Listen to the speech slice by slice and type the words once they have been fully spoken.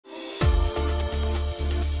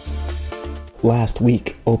Last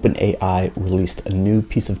week, OpenAI released a new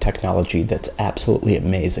piece of technology that's absolutely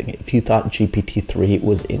amazing. If you thought GPT-3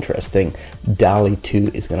 was interesting, Dalle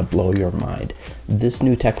 2 is going to blow your mind. This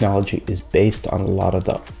new technology is based on a lot of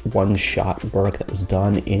the one-shot work that was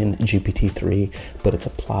done in GPT-3, but it's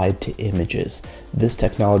applied to images. This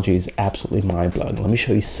technology is absolutely mind-blowing. Let me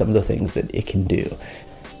show you some of the things that it can do.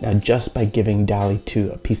 Now, just by giving Dalle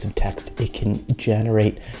 2 a piece of text, it can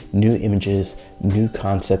generate new images, new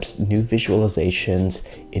concepts, new visualizations,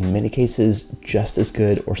 in many cases just as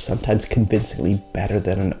good or sometimes convincingly better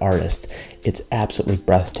than an artist. It's absolutely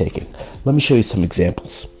breathtaking. Let me show you some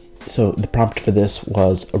examples. So the prompt for this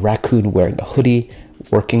was a raccoon wearing a hoodie,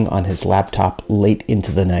 working on his laptop late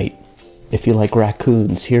into the night. If you like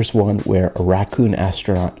raccoons, here's one where a raccoon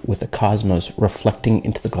astronaut with a cosmos reflecting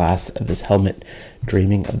into the glass of his helmet,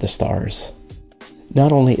 dreaming of the stars.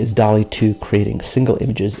 Not only is Dalle 2 creating single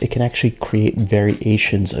images, it can actually create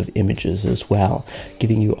variations of images as well,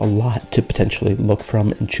 giving you a lot to potentially look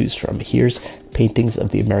from and choose from. Here's paintings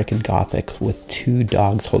of the American Gothic with two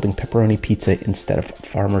dogs holding pepperoni pizza instead of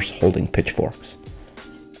farmers holding pitchforks.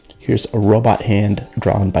 Here's a robot hand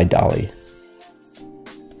drawn by Dalle.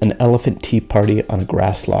 An elephant tea party on a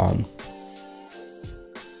grass lawn.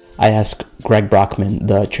 I asked Greg Brockman,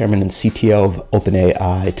 the chairman and CTO of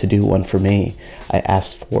OpenAI, to do one for me. I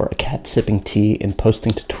asked for a cat sipping tea and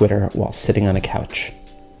posting to Twitter while sitting on a couch.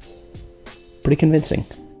 Pretty convincing.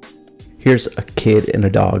 Here's a kid and a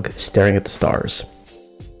dog staring at the stars.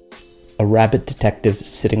 A rabbit detective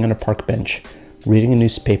sitting on a park bench, reading a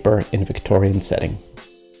newspaper in a Victorian setting.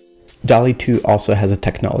 Dalle 2 also has a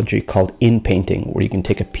technology called in-painting, where you can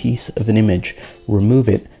take a piece of an image, remove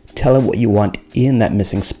it, tell it what you want in that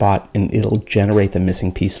missing spot, and it'll generate the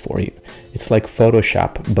missing piece for you. It's like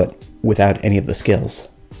Photoshop, but without any of the skills.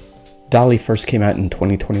 Dalle first came out in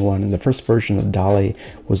 2021, and the first version of Dalle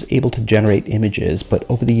was able to generate images, but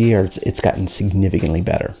over the years, it's gotten significantly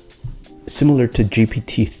better. Similar to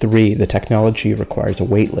GPT-3, the technology requires a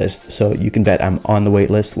waitlist, so you can bet I'm on the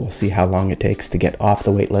waitlist. We'll see how long it takes to get off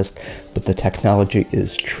the waitlist, but the technology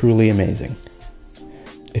is truly amazing.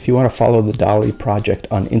 If you want to follow the Dalle project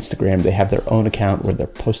on Instagram, they have their own account where they're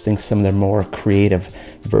posting some of their more creative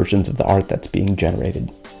versions of the art that's being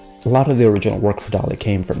generated. A lot of the original work for Dalle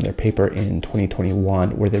came from their paper in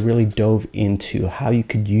 2021, where they really dove into how you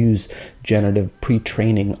could use generative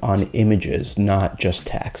pre-training on images, not just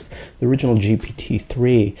text. The original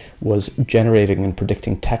GPT-3 was generating and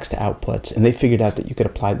predicting text outputs, and they figured out that you could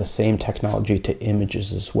apply the same technology to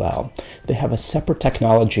images as well. They have a separate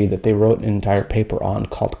technology that they wrote an entire paper on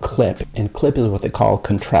called CLIP, and CLIP is what they call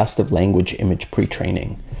contrastive language image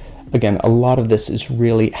pre-training. Again, a lot of this is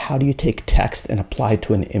really how do you take text and apply it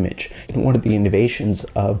to an image. And one of the innovations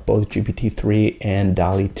of both GPT-3 and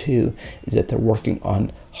Dalle 2 is that they're working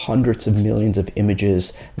on hundreds of millions of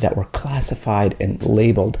images that were classified and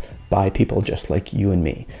labeled by people just like you and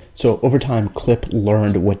me. So over time, CLIP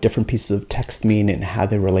learned what different pieces of text mean and how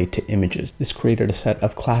they relate to images. This created a set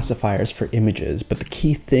of classifiers for images, but the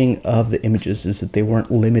key thing of the images is that they weren't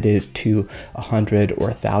limited to 100 or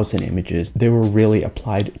 1,000 images. They were really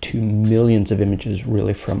applied to millions of images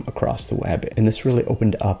really from across the web. And this really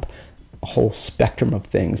opened up a whole spectrum of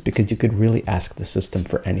things because you could really ask the system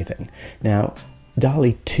for anything. Now,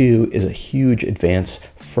 Dalle 2 is a huge advance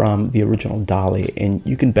from the original Dalle, and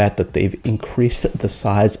you can bet that they've increased the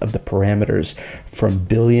size of the parameters from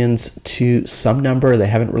billions to some number they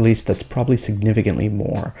haven't released that's probably significantly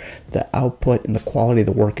more. The output and the quality of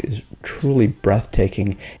the work is truly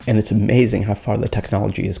breathtaking, and it's amazing how far the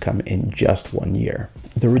technology has come in just 1 year.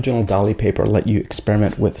 The original Dalle paper let you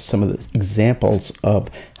experiment with some of the examples of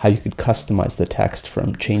how you could customize the text,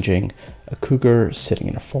 from changing a cougar sitting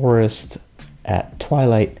in a forest at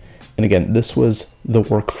twilight. And again, this was the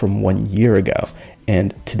work from 1 year ago.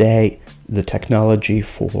 And today, the technology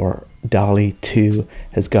for Dalle 2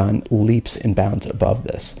 has gone leaps and bounds above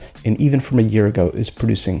this. And even from a year ago is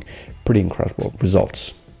producing pretty incredible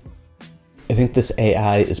results. I think this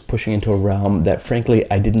AI is pushing into a realm that, frankly,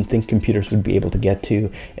 I didn't think computers would be able to get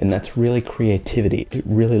to, and that's really creativity. It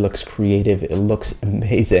really looks creative, it looks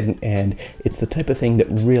amazing, and it's the type of thing that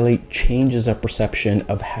really changes our perception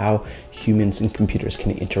of how humans and computers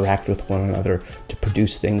can interact with one another to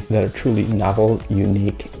produce things that are truly novel,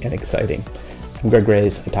 unique, and exciting. I'm Greg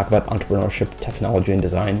Raiz. I talk about entrepreneurship, technology, and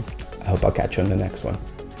design. I hope I'll catch you on the next one.